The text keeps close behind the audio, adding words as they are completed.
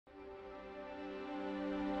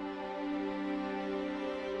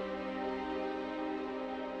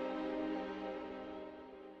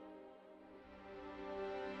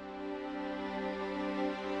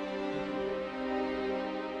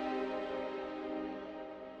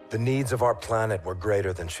The needs of our planet were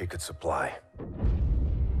greater than she could supply.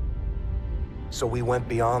 So we went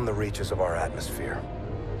beyond the reaches of our atmosphere.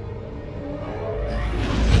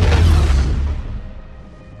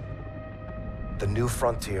 The new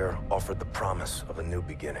frontier offered the promise of a new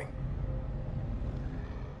beginning.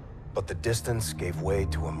 But the distance gave way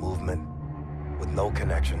to a movement with no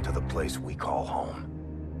connection to the place we call home.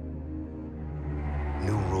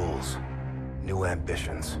 New rules, new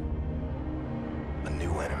ambitions, a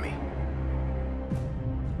new enemy.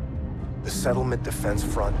 The Settlement Defense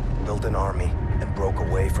Front built an army and broke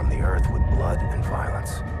away from the Earth with blood and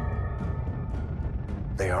violence.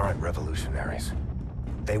 They aren't revolutionaries.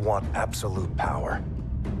 They want absolute power.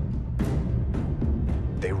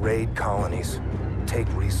 They raid colonies, take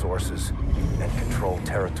resources, and control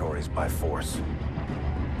territories by force.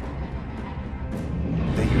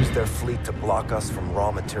 They use their fleet to block us from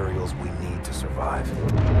raw materials we need to survive.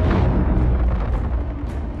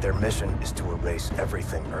 Their mission is to erase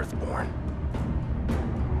everything Earthborn.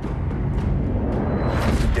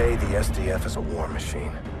 Today, the SDF is a war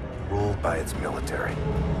machine, ruled by its military.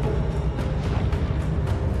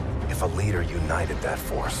 If a leader united that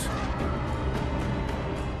force,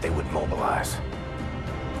 they would mobilize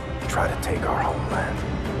and try to take our homeland.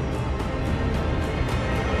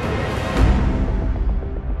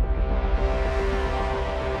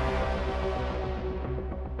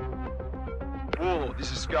 Warlord,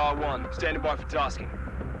 this is Scar 1, standing by for tasking.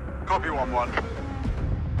 Copy 1-1.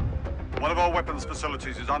 One of our weapons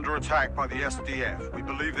facilities is under attack by the SDF. We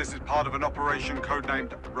believe this is part of an operation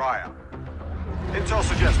codenamed Raya. Intel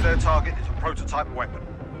suggests their target is a prototype weapon.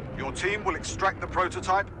 Your team will extract the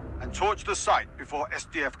prototype and torch the site before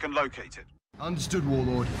SDF can locate it. Understood,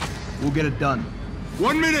 Warlord. We'll get it done.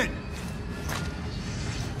 1 minute!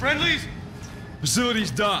 Friendlies?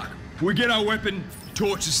 Facility's dark. We get our weapon,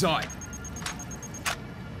 torch the site.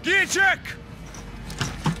 Gear check!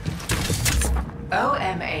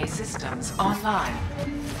 OMA systems online.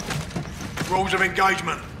 Rules of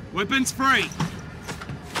engagement. Weapons free.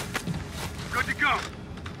 Good to go.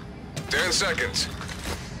 10 seconds.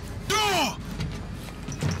 Door!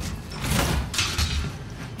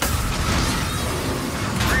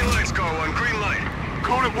 Green light, Scar 1, green light.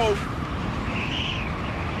 Call it, Wolf.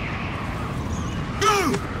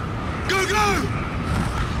 Go! Go, go!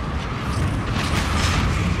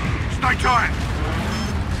 Stay tight.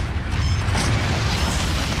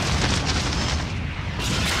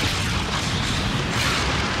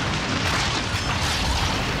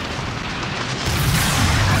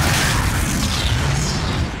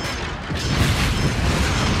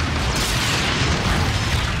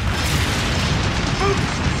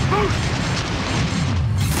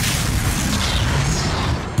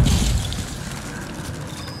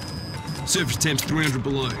 Surface temp's 300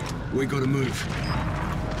 below. We gotta move.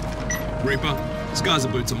 Reaper, Scar's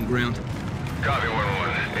are boots on ground. Copy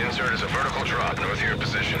 1-1. Insert is a vertical drop north of your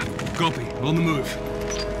position. Copy. On the move.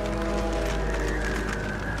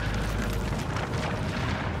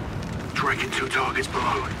 Tracking 2 targets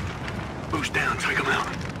below. Boost down, take them out.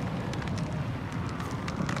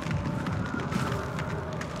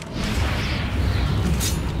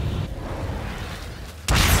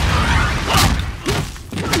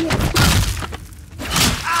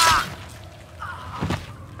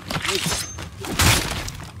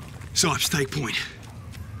 Sipes, take point.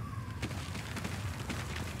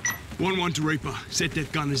 1-1 to Reaper. Set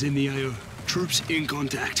that gunners in the AO. Troops in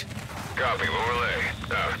contact. Copy, lower lay.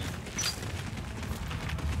 Out.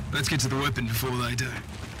 Let's get to the weapon before they do.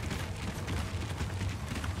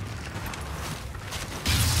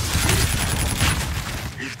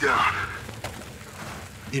 He's down.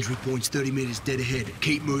 Entry point's 30 meters dead ahead.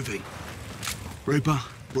 Keep moving. Reaper,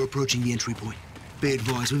 we're approaching the entry point. Be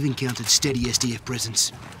advised, we've encountered steady SDF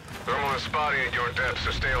presence. Thermal is spotty at your depth,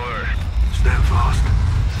 so stay alert. Stand fast.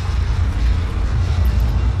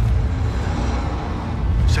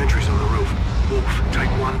 Sentries on the roof. Wolf,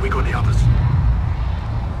 take one, we got the others.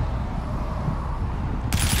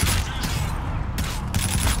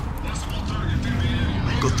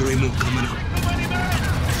 Got 3 more coming up.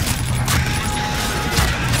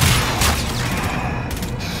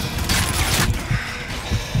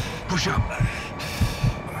 Push up.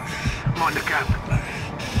 Mind the gap.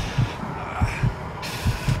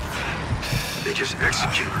 They just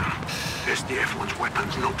executed them. SDF wants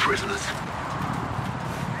weapons, not prisoners.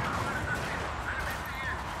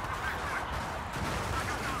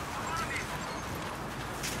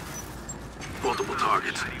 Multiple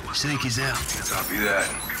targets. Snake is out. Copy that.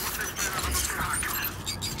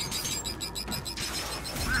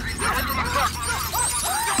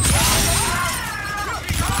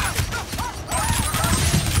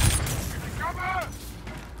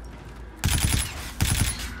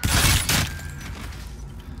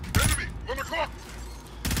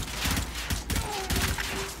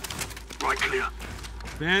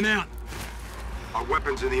 Man out. Our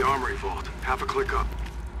weapons in the armory vault. Half a click up.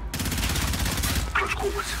 Close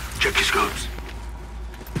quarters. Check your scopes.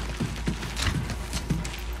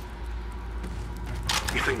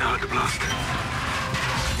 You think they heard the blast?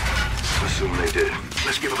 I assume they did.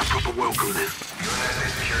 Let's give them a proper welcome then. USA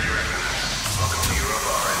Security recommends. Welcome to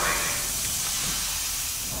Europa, RSA.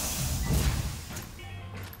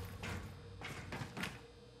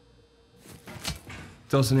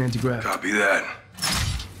 Toss an anti-grav. Copy that.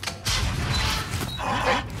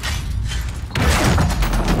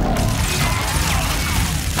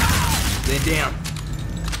 They're down.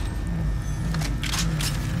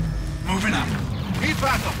 Moving up. Need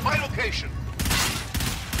backup. My location.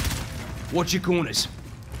 Watch your corners.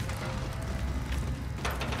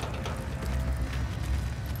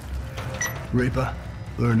 Reaper,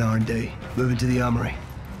 we're in R&D. Moving to the armory.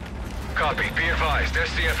 Copy. Be advised.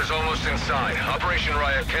 SDF is almost inside. Operation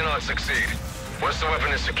Riot cannot succeed. Once the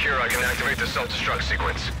weapon is secure, I can activate the self-destruct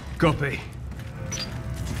sequence. Copy.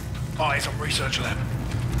 Eyes on research lab.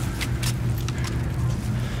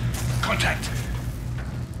 Contact.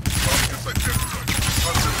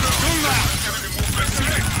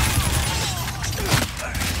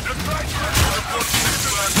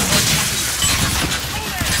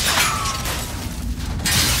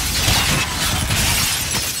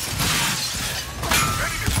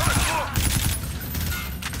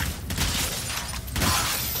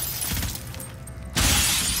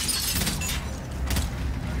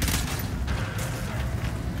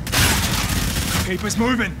 Keep us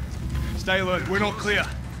moving. Stay alert, we're not clear.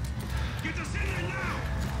 Get us in there now!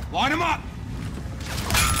 Line them up!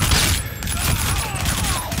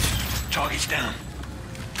 Target's down.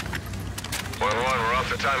 1-1, we're off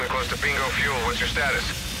the time and close to bingo fuel. What's your status?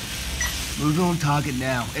 Moving on target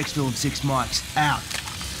now. Exfil in 6 mics. Out.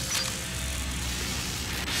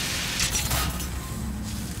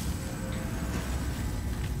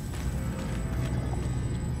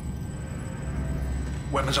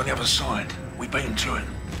 Weapons on the other side. We beat him to it.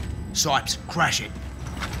 Sipes, crash it.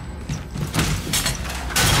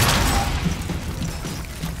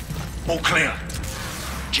 All clear.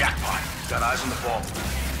 Jackpot. Got eyes on the ball.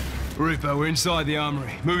 Reaper, we're inside the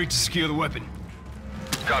armory. Moving to secure the weapon.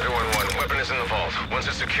 Copy 1-1. Weapon is in the vault. Once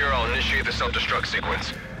it's secure, I'll initiate the self-destruct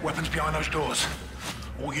sequence. Weapons behind those doors.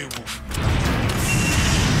 All you, Wolf.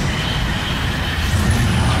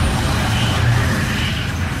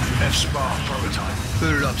 F-Spar prototype.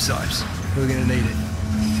 Boot it up, Sipes. We're gonna need it.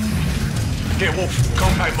 Here, Wolf.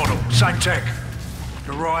 Compact model. Same tech.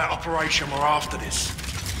 The Riot operation, we're after this.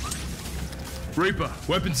 Reaper,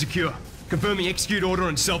 weapon secure. Confirming execute order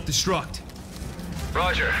and self-destruct.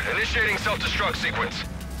 Roger. Initiating self-destruct sequence.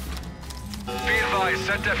 Be advised,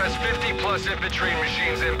 SetDef has 50 plus infantry and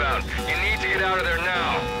machines inbound. You need to get out of there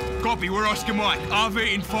now. Copy, we're Oscar Mike.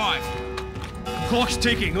 RV in 5. Clock's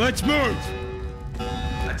ticking, let's move!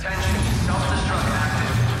 Attention, self-destruct active.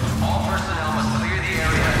 All personnel must clear the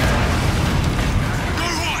area. Go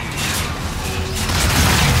on!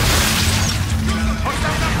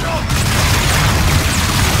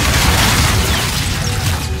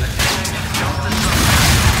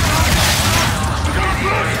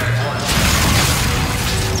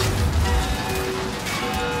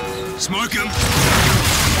 Smoke him!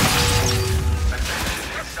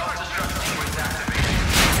 Self-destruct sequence activated.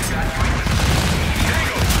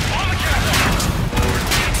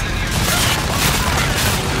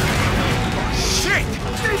 Shit!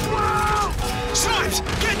 Sipes,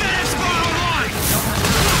 get that S-Spar online!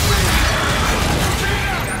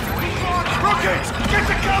 Rockets! Get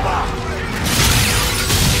to cover!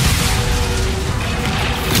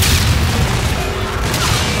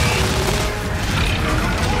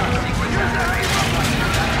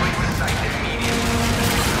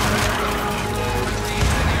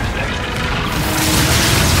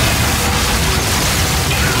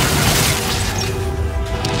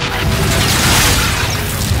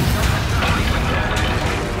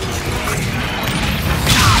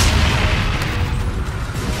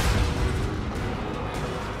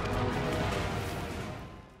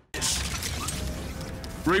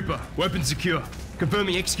 Reaper, weapon secure.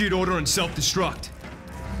 Confirming execute order and self-destruct.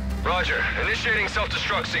 Roger. Initiating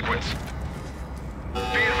self-destruct sequence. Be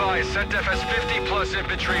advised, SetDef has 50 plus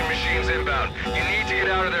infantry and machines inbound. You need to get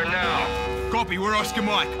out of there now. Copy, we're Oscar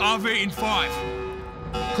Mike. RV in 5.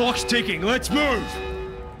 Clock's ticking, let's move!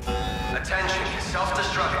 Attention,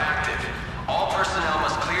 self-destruct active. All personnel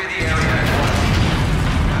must clear the area.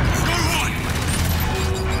 Go on!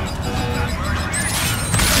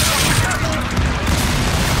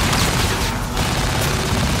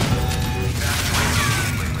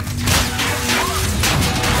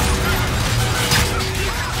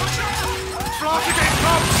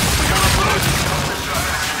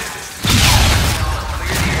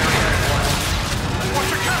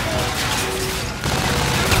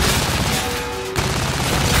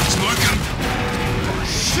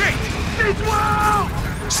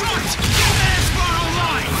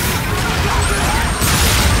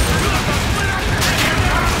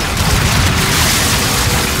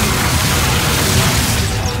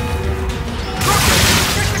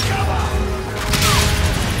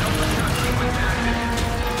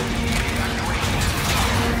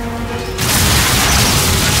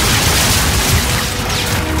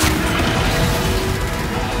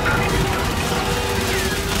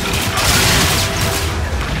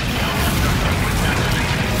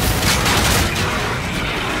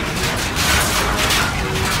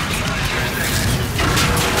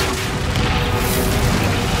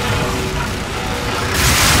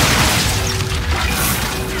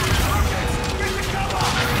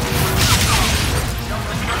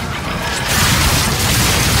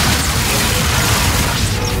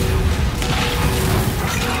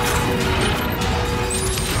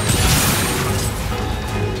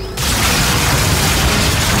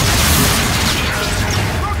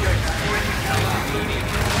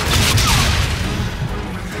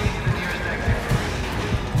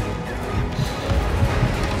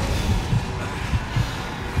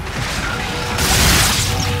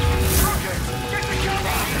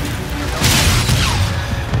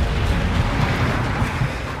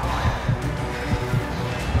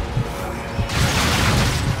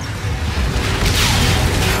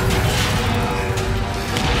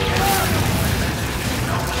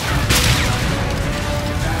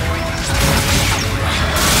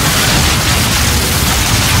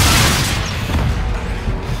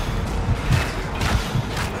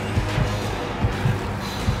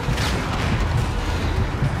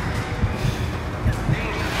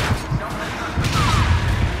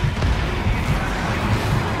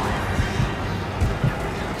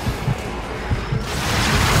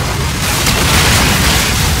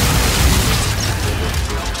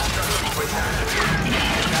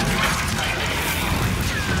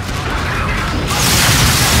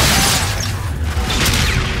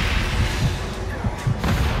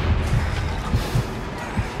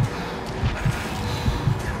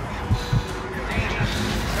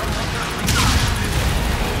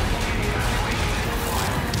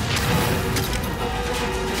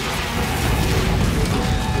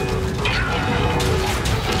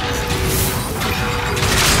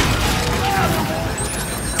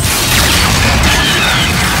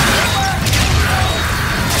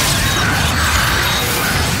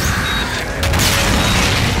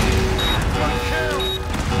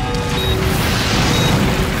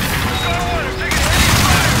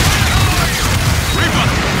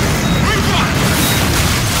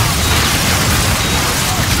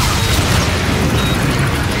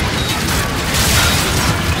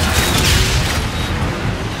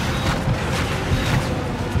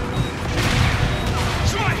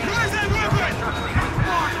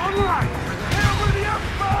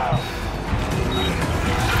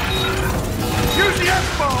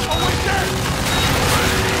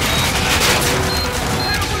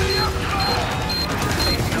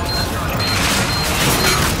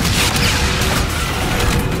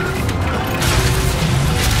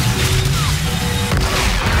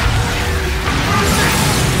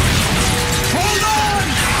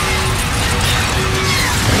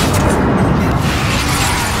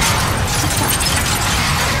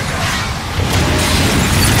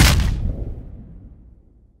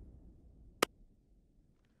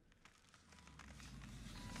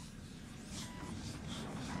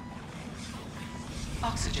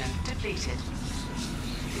 depleted.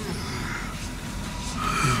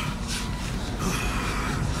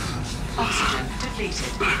 Oxygen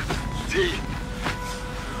depleted. T.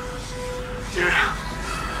 Yeah.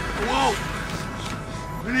 Whoa!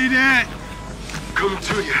 We need it! Come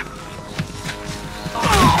to you.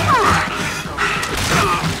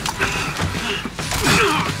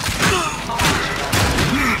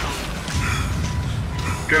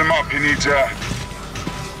 Get him up, he needs air.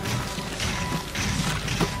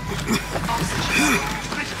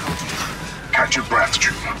 Catch your breath,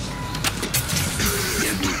 trooper.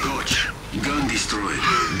 Get to coach. Gun destroyed.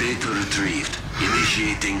 Data retrieved.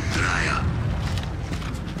 Initiating Raya.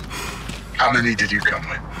 How many did you come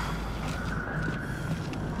with?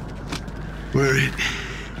 We're it.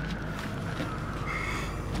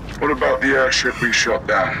 What about the airship we shot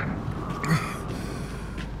down?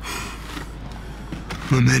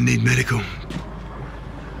 My men need medical.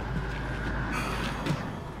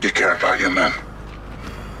 You care about your men?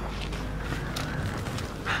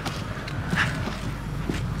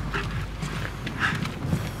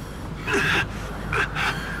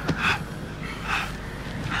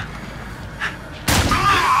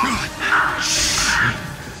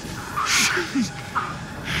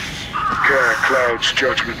 Care clouds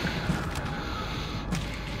judgment.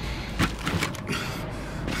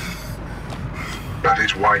 That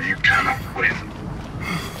is why you cannot win.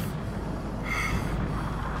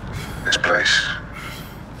 This place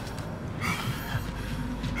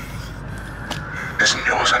isn't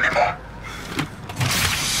yours anymore.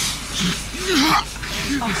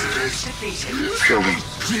 Oxygen depleted. Kill them.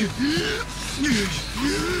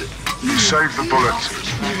 Save the bullets.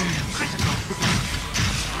 Critical.